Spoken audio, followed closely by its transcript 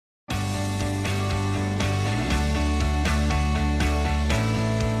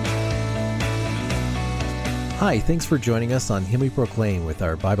Hi, thanks for joining us on Him We Proclaim with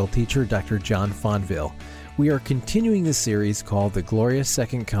our Bible teacher, Dr. John Fonville. We are continuing the series called The Glorious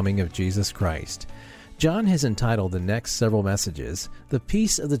Second Coming of Jesus Christ. John has entitled the next several messages, The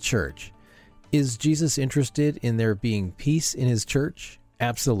Peace of the Church. Is Jesus interested in there being peace in his church?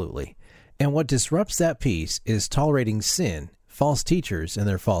 Absolutely. And what disrupts that peace is tolerating sin, false teachers, and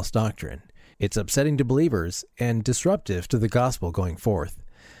their false doctrine. It's upsetting to believers and disruptive to the gospel going forth.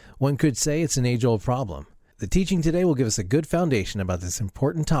 One could say it's an age-old problem. The teaching today will give us a good foundation about this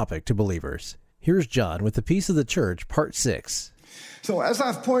important topic to believers. Here's John with the Peace of the Church, Part 6. So as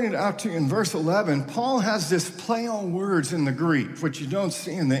I've pointed out to you in verse 11, Paul has this play on words in the Greek, which you don't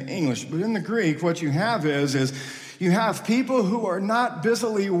see in the English. But in the Greek, what you have is you have people who are not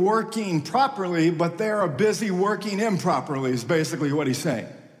busily working properly, but they are busy working improperly, is basically what he's saying.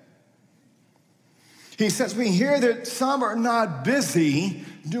 He says, we hear that some are not busy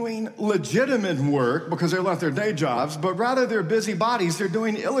doing legitimate work because they left their day jobs, but rather they're busy bodies, they're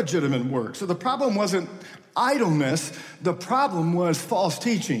doing illegitimate work. So the problem wasn't idleness, the problem was false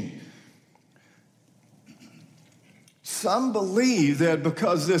teaching. Some believe that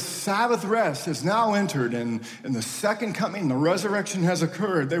because this Sabbath rest has now entered and the second coming, the resurrection has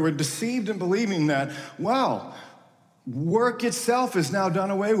occurred, they were deceived in believing that, well, work itself is now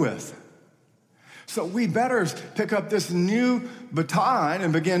done away with. So we better pick up this new baton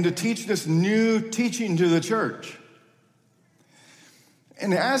and begin to teach this new teaching to the church.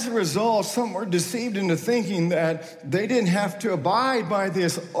 And as a result, some were deceived into thinking that they didn't have to abide by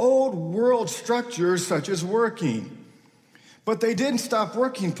this old world structure such as working. But they didn't stop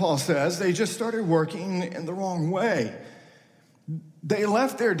working, Paul says. They just started working in the wrong way. They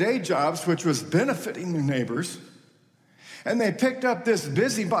left their day jobs, which was benefiting their neighbors, and they picked up this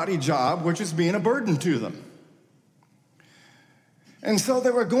busybody job, which is being a burden to them. And so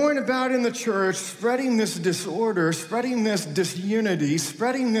they were going about in the church, spreading this disorder, spreading this disunity,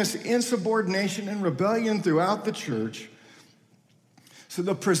 spreading this insubordination and rebellion throughout the church. So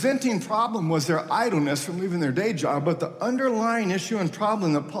the presenting problem was their idleness from leaving their day job, but the underlying issue and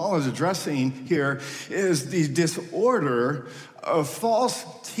problem that Paul is addressing here is the disorder of false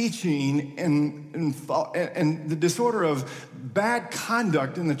teaching and the disorder of bad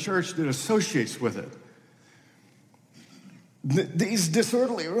conduct in the church that associates with it. These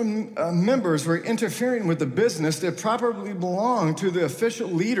disorderly members were interfering with the business that properly belonged to the official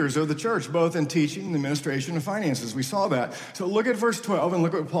leaders of the church, both in teaching, the administration, and finances. We saw that. So look at verse 12 and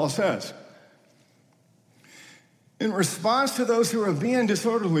look what Paul says. In response to those who are being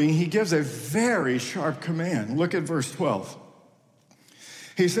disorderly, he gives a very sharp command. Look at verse 12.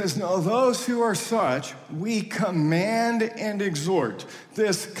 He says, no, those who are such, we command and exhort.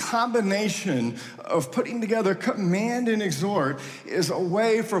 This combination of putting together command and exhort is a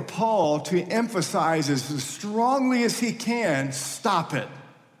way for Paul to emphasize as strongly as he can, stop it.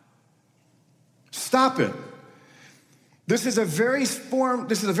 Stop it. This is a very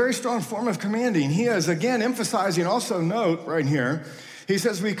strong form of commanding. He is, again, emphasizing, also note right here, he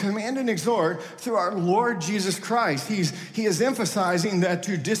says, we command and exhort through our Lord Jesus Christ. He is emphasizing that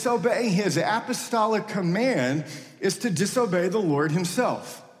to disobey his apostolic command is to disobey the Lord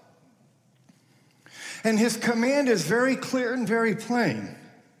himself. And his command is very clear and very plain.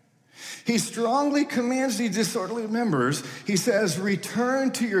 He strongly commands these disorderly members. He says,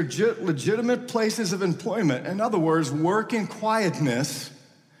 return to your legitimate places of employment. In other words, work in quietness.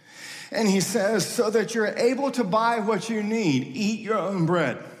 And he says, so that you're able to buy what you need, eat your own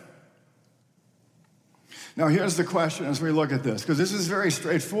bread. Now, here's the question as we look at this, because this is very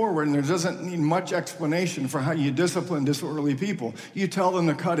straightforward and there doesn't need much explanation for how you discipline disorderly people. You tell them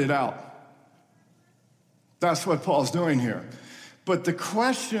to cut it out. That's what Paul's doing here. But the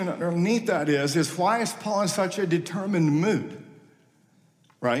question underneath that is why is Paul in such a determined mood,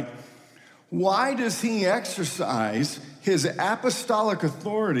 right? Why does he exercise his apostolic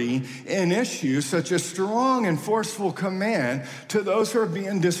authority in issues such as strong and forceful command to those who are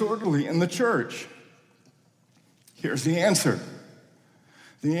being disorderly in the church? Here's the answer.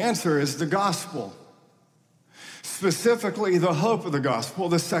 The answer is the gospel. Specifically, the hope of the gospel,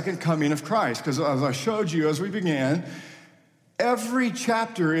 the second coming of Christ. Because as I showed you as we began, every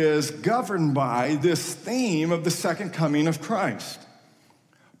chapter is governed by this theme of the second coming of Christ.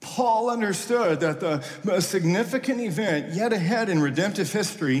 Paul understood that the most significant event yet ahead in redemptive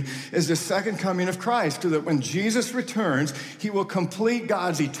history is the second coming of Christ, so that when Jesus returns, he will complete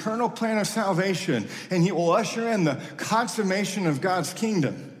God's eternal plan of salvation, and he will usher in the consummation of God's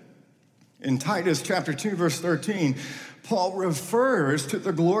kingdom. In Titus chapter 2, verse 13, Paul refers to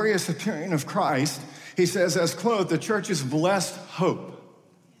the glorious appearing of Christ. He says, as quote, the church's blessed hope.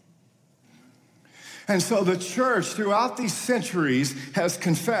 And so the church throughout these centuries has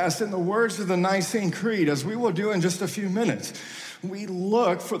confessed, in the words of the Nicene Creed, as we will do in just a few minutes, we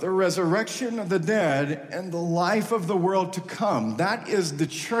look for the resurrection of the dead and the life of the world to come. That is the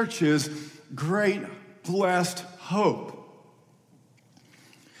church's great blessed hope.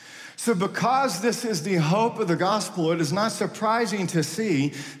 So because this is the hope of the gospel, it is not surprising to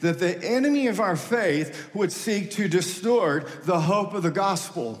see that the enemy of our faith would seek to distort the hope of the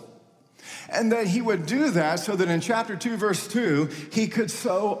gospel. And that he would do that so that in chapter 2, verse 2, he could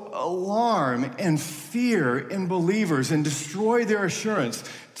sow alarm and fear in believers and destroy their assurance,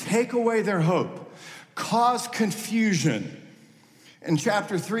 take away their hope, cause confusion. In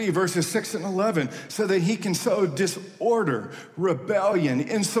chapter 3, verses 6 and 11, so that he can sow disorder, rebellion,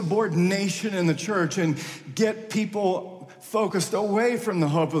 insubordination in the church and get people focused away from the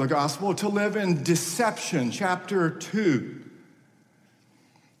hope of the gospel to live in deception, chapter 2.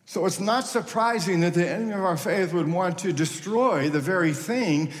 So it's not surprising that the enemy of our faith would want to destroy the very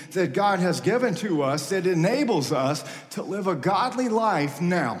thing that God has given to us that enables us to live a godly life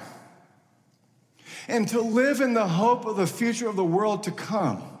now and to live in the hope of the future of the world to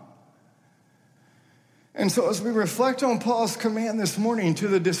come. And so as we reflect on Paul's command this morning to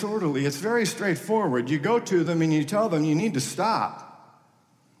the disorderly, it's very straightforward. You go to them and you tell them you need to stop.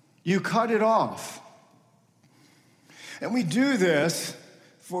 You cut it off. And we do this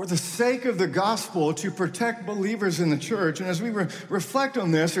for the sake of the gospel to protect believers in the church. And as we reflect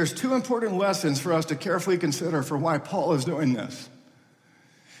on this, there's two important lessons for us to carefully consider for why Paul is doing this.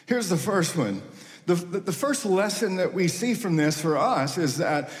 Here's the first one. The first lesson that we see from this for us is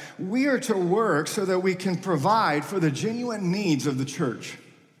that we are to work so that we can provide for the genuine needs of the church.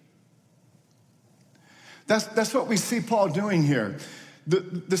 That's what we see Paul doing here.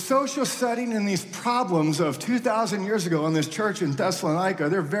 The social setting and these problems of 2,000 years ago in this church in Thessalonica,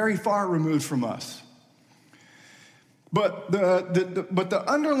 they're very far removed from us. But the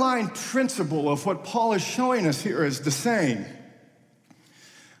underlying principle of what Paul is showing us here is the same.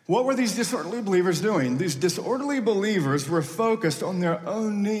 What were these disorderly believers doing? These disorderly believers were focused on their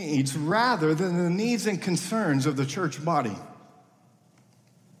own needs rather than the needs and concerns of the church body.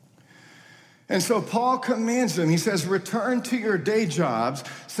 And so Paul commands them, he says, return to your day jobs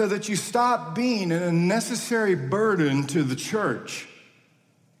so that you stop being an unnecessary burden to the church.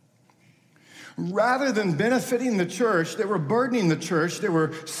 Rather than benefiting the church, they were burdening the church. They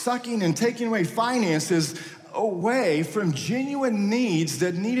were sucking and taking away finances away from genuine needs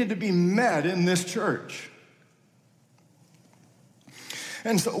that needed to be met in this church.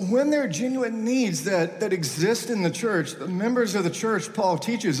 And so when there are genuine needs that exist in the church, the members of the church, Paul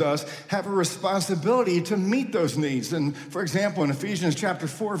teaches us, have a responsibility to meet those needs. And for example, in Ephesians chapter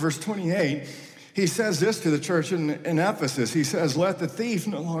 4, verse 28, he says this to the church in Ephesus. He says, let the thief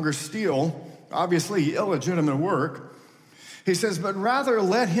no longer steal, obviously illegitimate work. He says, but rather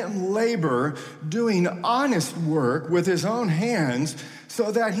let him labor doing honest work with his own hands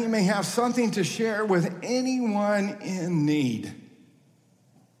so that he may have something to share with anyone in need.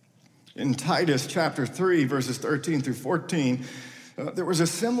 In Titus chapter 3, verses 13 through 14, there was a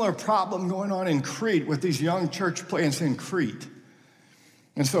similar problem going on in Crete with these young church plants in Crete.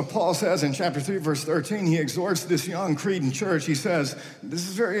 And so Paul says in chapter 3, verse 13, he exhorts this young Cretan church. He says, this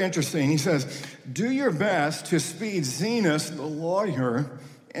is very interesting. He says, do your best to speed Zenas, the lawyer,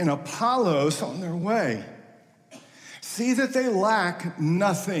 and Apollos on their way. See that they lack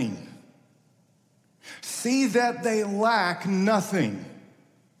nothing. See that they lack nothing.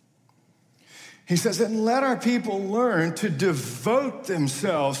 He says, and let our people learn to devote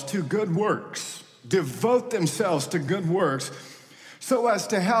themselves to good works. Devote themselves to good works so as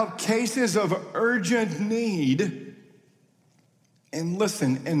to help cases of urgent need and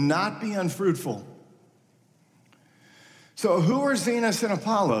listen and not be unfruitful. So who are Zenas and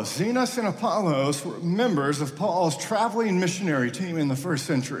Apollos? Zenas and Apollos were members of Paul's traveling missionary team in the first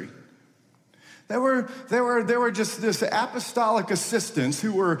century. They were just this apostolic assistants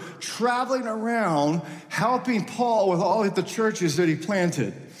who were traveling around helping Paul with all of the churches that he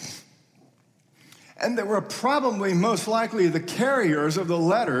planted. And they were probably most likely the carriers of the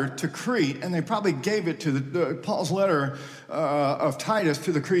letter to Crete, and they probably gave it to Paul's letter of Titus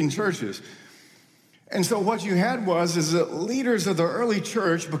to the Cretan churches. And so what you had is that leaders of the early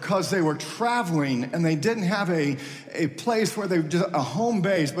church, because they were traveling and they didn't have a place where they just a home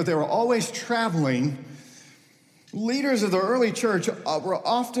base, but they were always traveling. Leaders of the early church were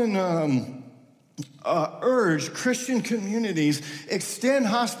often urge Christian communities, extend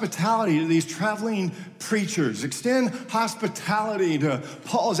hospitality to these traveling preachers, extend hospitality to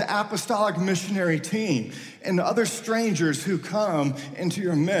Paul's apostolic missionary team and other strangers who come into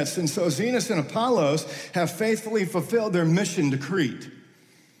your midst. And so Zenas and Apollos have faithfully fulfilled their mission to Crete.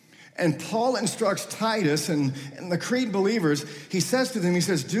 And Paul instructs Titus and the Crete believers. He says to them, he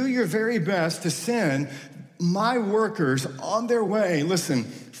says, do your very best to send my workers on their way, listen,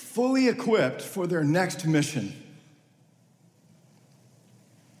 fully equipped for their next mission.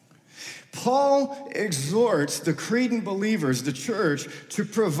 Paul exhorts the Cretan believers, the church, to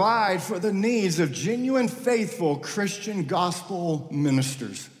provide for the needs of genuine, faithful Christian gospel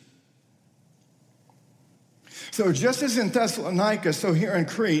ministers. So just as in Thessalonica, so here in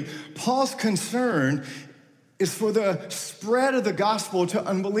Crete, Paul's concern is for the spread of the gospel to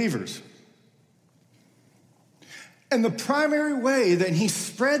unbelievers. And the primary way that he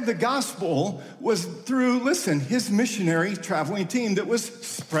spread the gospel was through, listen, his missionary traveling team that was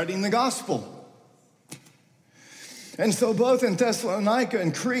spreading the gospel. And so both in Thessalonica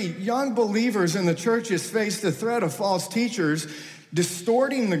and Crete, young believers in the churches faced the threat of false teachers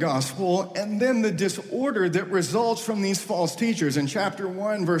distorting the gospel, and then the disorder that results from these false teachers. In chapter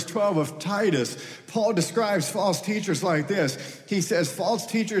 1, verse 12 of Titus, Paul describes false teachers like this. He says, false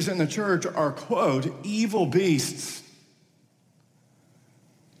teachers in the church are, quote, evil beasts.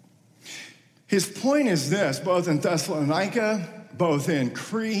 His point is this, both in Thessalonica, both in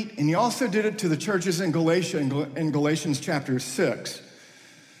Crete, and he also did it to the churches in Galatia, in Galatians chapter 6.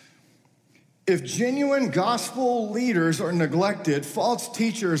 If genuine gospel leaders are neglected, false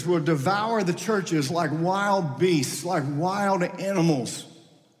teachers will devour the churches like wild beasts, like wild animals.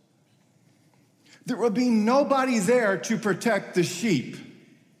 There will be nobody there to protect the sheep.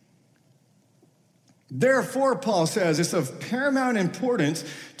 Therefore, Paul says, it's of paramount importance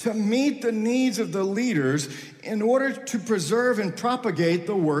to meet the needs of the leaders in order to preserve and propagate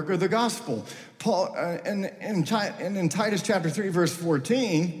the work of the gospel. Paul, in Titus chapter 3, verse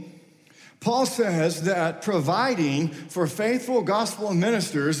 14, Paul says that providing for faithful gospel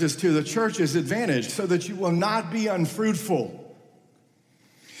ministers is to the church's advantage so that you will not be unfruitful.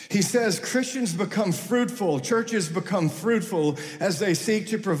 He says Christians become fruitful, churches become fruitful as they seek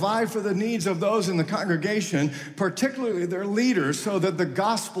to provide for the needs of those in the congregation, particularly their leaders, so that the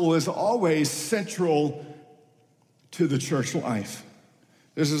gospel is always central to the church life.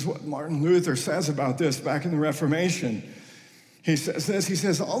 This is what Martin Luther says about this back in the Reformation. He says this, he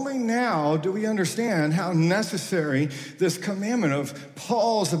says, only now do we understand how necessary this commandment of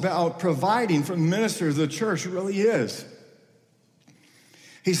Paul's about providing for ministers of the church really is.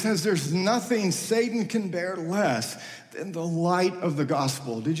 He says there's nothing Satan can bear less than the light of the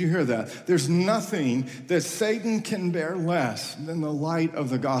gospel. Did you hear that? There's nothing that Satan can bear less than the light of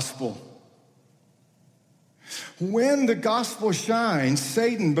the gospel. When the gospel shines,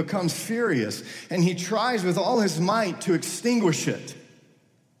 Satan becomes furious, and he tries with all his might to extinguish it.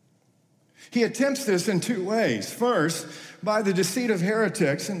 He attempts this in two ways. First, by the deceit of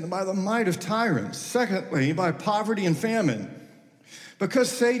heretics and by the might of tyrants. Secondly, by poverty and famine.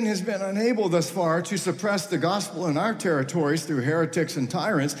 Because Satan has been unable thus far to suppress the gospel in our territories through heretics and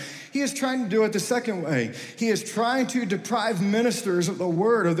tyrants, he is trying to do it the second way. He is trying to deprive ministers of the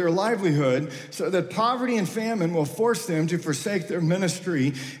word of their livelihood so that poverty and famine will force them to forsake their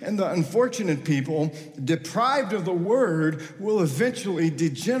ministry, and the unfortunate people, deprived of the word, will eventually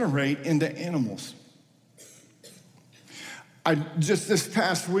degenerate into animals. Just this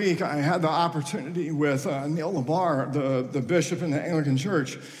past week, I had the opportunity with Neil Labar, the bishop in the Anglican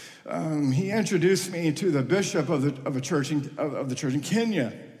Church. He introduced me to the bishop of the church in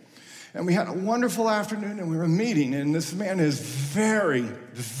Kenya. And we had a wonderful afternoon, and we were meeting, and this man is very,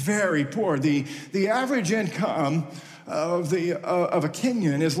 very poor. The average income of a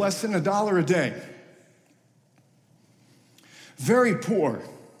Kenyan is less than $1 a day. Very poor.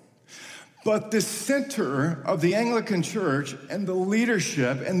 But the center of the Anglican Church and the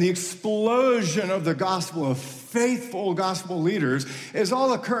leadership and the explosion of the gospel, of faithful gospel leaders, is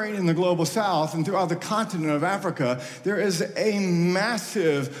all occurring in the global south and throughout the continent of Africa. There is a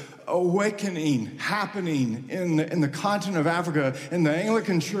massive awakening happening in the continent of Africa in the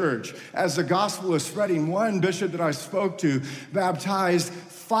Anglican Church as the gospel is spreading. One bishop that I spoke to baptized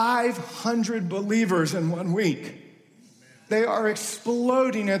 500 believers in 1 week. They are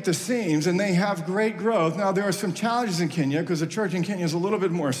exploding at the seams, and they have great growth. Now, there are some challenges in Kenya because the church in Kenya is a little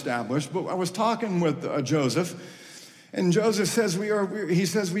bit more established, but I was talking with Joseph, and Joseph says he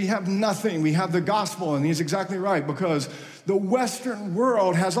says we have nothing. We have the gospel, and he's exactly right, because the Western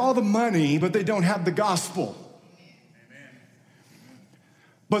world has all the money, but they don't have the gospel.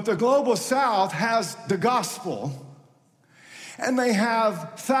 But the global South has the gospel, and they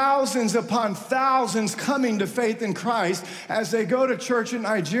have thousands upon thousands coming to faith in Christ as they go to church in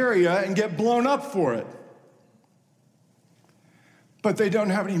Nigeria and get blown up for it. But they don't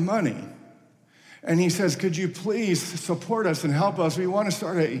have any money. And he says, could you please support us and help us? We want to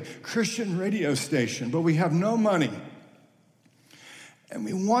start a Christian radio station, but we have no money. And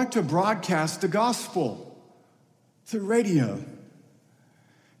we want to broadcast the gospel through radio.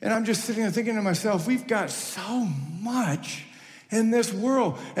 And I'm just sitting there thinking to myself, we've got so much in this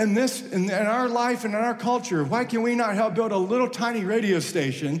world, and in our life and in our culture. Why can we not help build a little tiny radio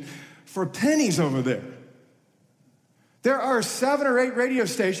station for pennies over there? There are 7 or 8 radio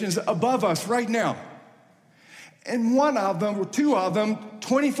stations above us right now. And one of them, or 2 of them,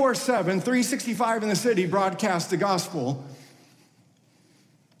 24/7, 365 in the city, broadcast the gospel.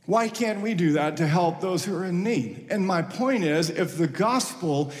 Why can't we do that to help those who are in need? And my point is, if the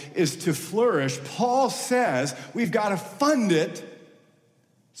gospel is to flourish, Paul says we've got to fund it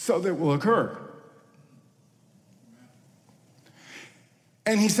so that it will occur.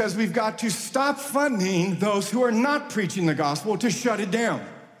 And he says we've got to stop funding those who are not preaching the gospel to shut it down.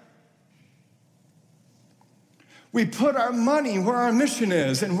 We put our money where our mission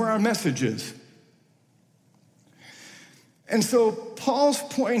is and where our message is. And so Paul's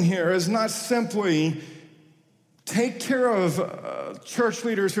point here is not simply take care of church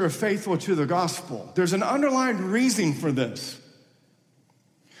leaders who are faithful to the gospel. There's an underlying reason for this.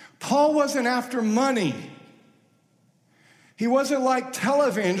 Paul wasn't after money. He wasn't like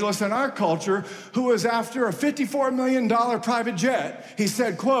televangelists in our culture who was after a $54 million private jet. He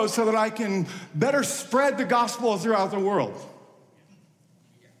said, quote, so that I can better spread the gospel throughout the world.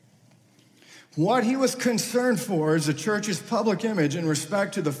 What he was concerned for is the church's public image in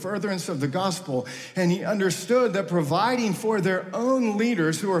respect to the furtherance of the gospel, and he understood that providing for their own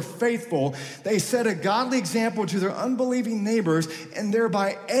leaders who are faithful, they set a godly example to their unbelieving neighbors and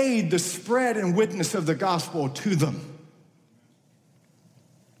thereby aid the spread and witness of the gospel to them.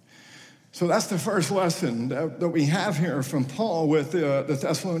 So that's the first lesson that we have here from Paul with the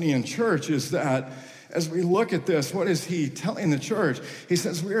Thessalonian church, is that as we look at this, what is he telling the church? He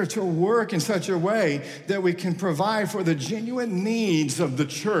says we are to work in such a way that we can provide for the genuine needs of the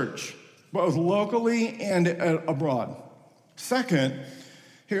church, both locally and abroad. Second,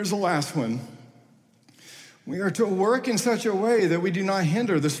 here's the last one. We are to work in such a way that we do not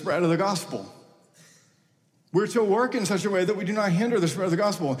hinder the spread of the gospel. We're to work in such a way that we do not hinder the spread of the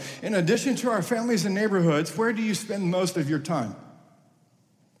gospel. In addition to our families and neighborhoods, where do you spend most of your time?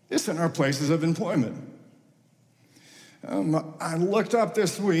 It's in our places of employment. I looked up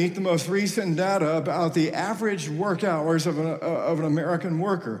this week the most recent data about the average work hours of an American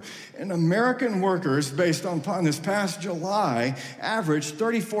worker. And American workers, based upon this past July, averaged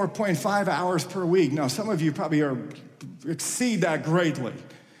 34.5 hours per week. Now, some of you probably exceed that greatly.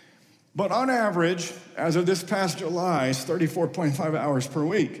 But on average, as of this past July, it's 34.5 hours per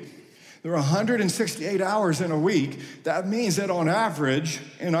week. There are 168 hours in a week. That means that on average,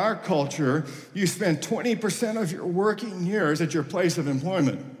 in our culture, you spend 20% of your working years at your place of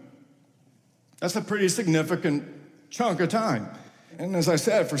employment. That's a pretty significant chunk of time. And as I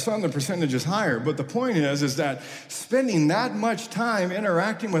said, for some, the percentage is higher. But the point is that spending that much time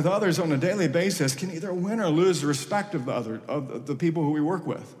interacting with others on a daily basis can either win or lose the respect of the people who we work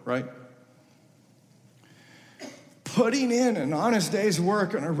with, right? Putting in an honest day's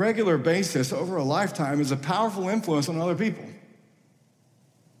work on a regular basis over a lifetime is a powerful influence on other people.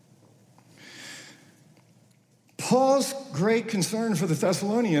 Paul's great concern for the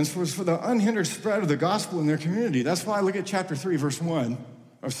Thessalonians was for the unhindered spread of the gospel in their community. That's why I look at chapter 3, verse 1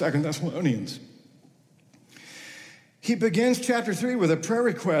 of 2 Thessalonians. He begins chapter 3 with a prayer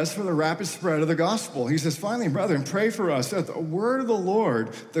request for the rapid spread of the gospel. He says, finally, brethren, pray for us that the word of the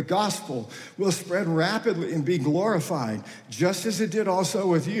Lord, the gospel, will spread rapidly and be glorified, just as it did also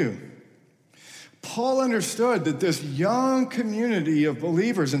with you. Paul understood that this young community of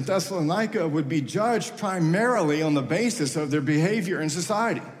believers in Thessalonica would be judged primarily on the basis of their behavior in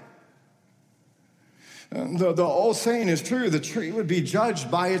society. The old saying is true, the tree would be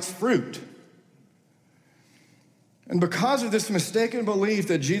judged by its fruit. And because of this mistaken belief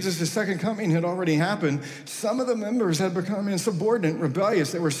that Jesus' second coming had already happened, some of the members had become insubordinate,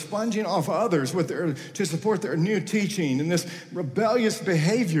 rebellious. They were sponging off others to support their new teaching. And this rebellious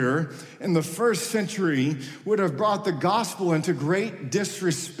behavior in the first century would have brought the gospel into great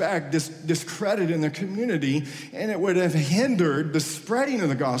disrespect, discredit in the community, and it would have hindered the spreading of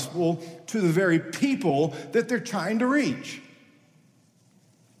the gospel to the very people that they're trying to reach.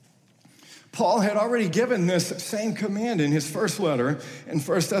 Paul had already given this same command in his first letter in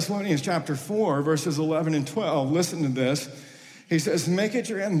 1 Thessalonians chapter 4, verses 11 and 12. Listen to this. He says, make it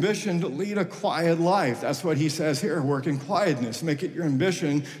your ambition to lead a quiet life. That's what he says here, work in quietness. Make it your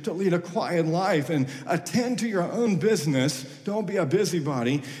ambition to lead a quiet life and attend to your own business. Don't be a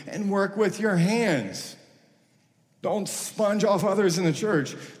busybody and work with your hands. Don't sponge off others in the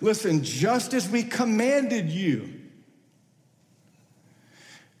church. Listen, just as we commanded you.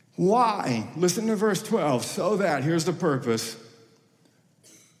 Why? Listen to verse 12. So that, here's the purpose,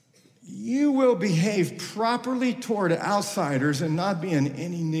 you will behave properly toward outsiders and not be in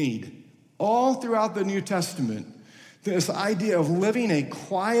any need. All throughout the New Testament, this idea of living a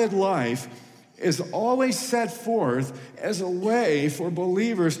quiet life is always set forth as a way for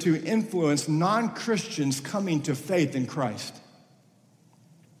believers to influence non-Christians coming to faith in Christ.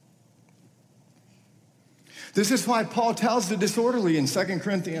 This is why Paul tells the disorderly in 2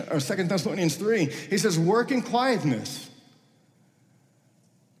 Thessalonians 3, he says, work in quietness.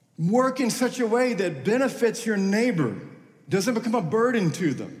 Work in such a way that benefits your neighbor, doesn't become a burden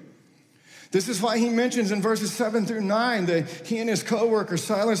to them. This is why he mentions in verses 7 through 9 that he and his co-workers,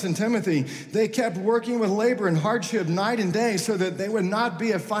 Silas and Timothy, they kept working with labor and hardship night and day so that they would not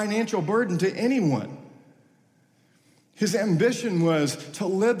be a financial burden to anyone. His ambition was to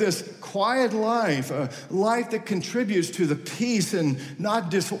live this quiet life, a life that contributes to the peace and not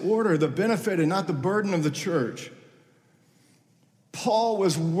disorder, the benefit and not the burden of the church. Paul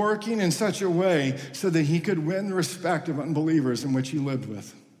was working in such a way so that he could win the respect of unbelievers in which he lived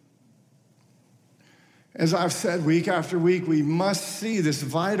with. As I've said week after week, we must see this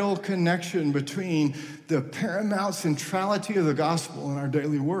vital connection between the paramount centrality of the gospel in our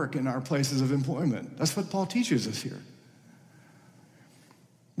daily work and our places of employment. That's what Paul teaches us here.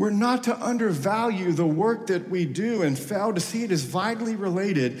 We're not to undervalue the work that we do and fail to see it as vitally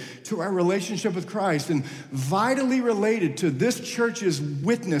related to our relationship with Christ and vitally related to this church's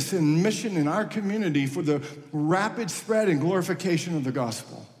witness and mission in our community for the rapid spread and glorification of the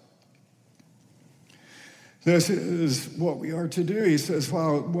gospel. This is what we are to do. He says,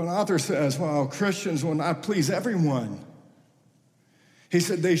 one author says, while Christians will not please everyone, he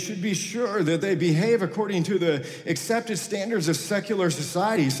said they should be sure that they behave according to the accepted standards of secular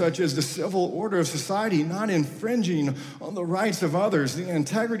society, such as the civil order of society, not infringing on the rights of others, the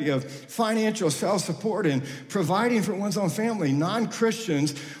integrity of financial self-support, and providing for one's own family.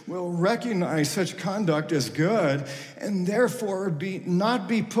 Non-Christians will recognize such conduct as good and therefore not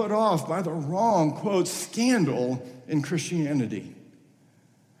be put off by the wrong, quote, scandal in Christianity.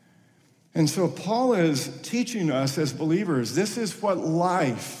 And so Paul is teaching us as believers, this is what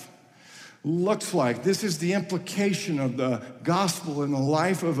life looks like. This is the implication of the gospel in the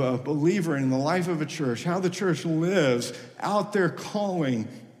life of a believer and in the life of a church, how the church lives out their calling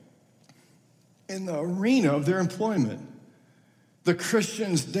in the arena of their employment. The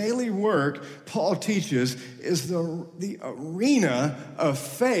Christian's daily work, Paul teaches, is the arena of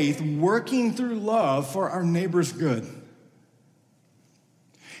faith working through love for our neighbor's good.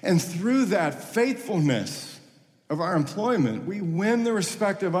 And through that faithfulness of our employment, we win the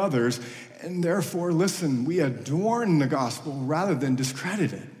respect of others, and therefore, listen, we adorn the gospel rather than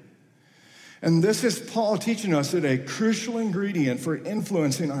discredit it. And this is Paul teaching us that a crucial ingredient for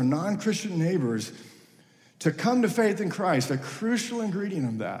influencing our non-Christian neighbors to come to faith in Christ, a crucial ingredient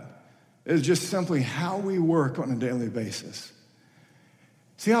of that is just simply how we work on a daily basis.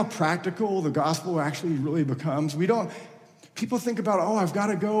 See how practical the gospel actually really becomes? People think about, I've got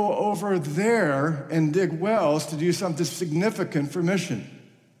to go over there and dig wells to do something significant for mission.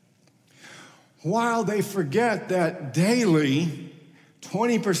 While they forget that daily,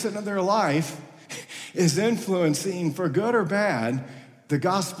 20% of their life is influencing, for good or bad, the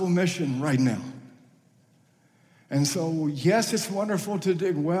gospel mission right now. And so, yes, it's wonderful to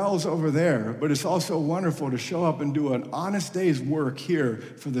dig wells over there, but it's also wonderful to show up and do an honest day's work here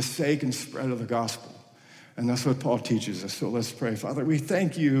for the sake and spread of the gospel. And that's what Paul teaches us. So let's pray. Father, we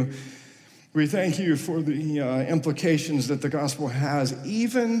thank you. We thank you for the implications that the gospel has,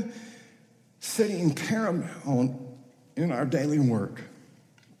 even sitting paramount in our daily work.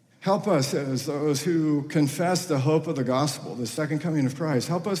 Help us as those who confess the hope of the gospel, the second coming of Christ.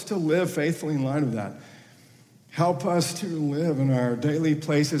 Help us to live faithfully in light of that. Help us to live in our daily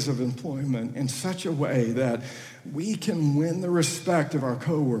places of employment in such a way that we can win the respect of our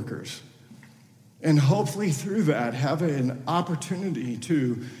coworkers. And hopefully through that, have an opportunity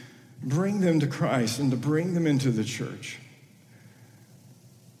to bring them to Christ and to bring them into the church.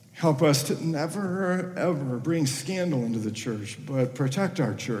 Help us to never, ever bring scandal into the church, but protect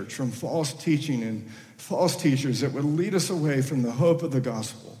our church from false teaching and false teachers that would lead us away from the hope of the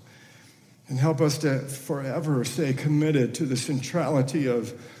gospel. And help us to forever stay committed to the centrality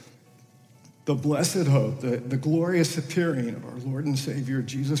of the blessed hope, the glorious appearing of our Lord and Savior,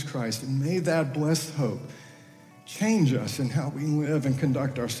 Jesus Christ. And may that blessed hope change us in how we live and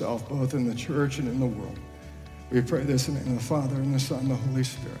conduct ourselves, both in the church and in the world. We pray this in the name of the Father, and the Son, and the Holy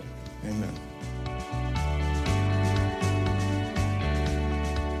Spirit. Amen.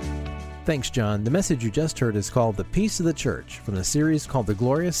 Thanks, John. The message you just heard is called The Peace of the Church, from the series called The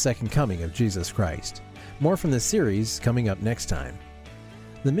Glorious Second Coming of Jesus Christ. More from this series coming up next time.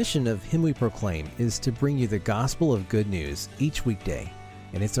 The mission of Him We Proclaim is to bring you the gospel of good news each weekday,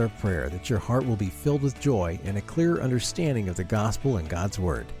 and it's our prayer that your heart will be filled with joy and a clear understanding of the gospel and God's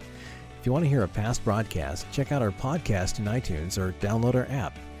Word. If you want to hear a past broadcast, check out our podcast in iTunes or download our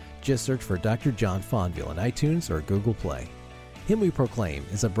app. Just search for Dr. John Fonville in iTunes or Google Play. Him We Proclaim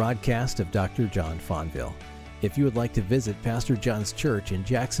is a broadcast of Dr. John Fonville. If you would like to visit Pastor John's church in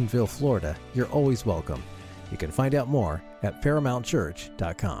Jacksonville, Florida, you're always welcome. You can find out more at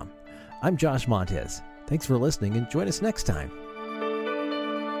ParamountChurch.com. I'm Josh Montez. Thanks for listening, and join us next time.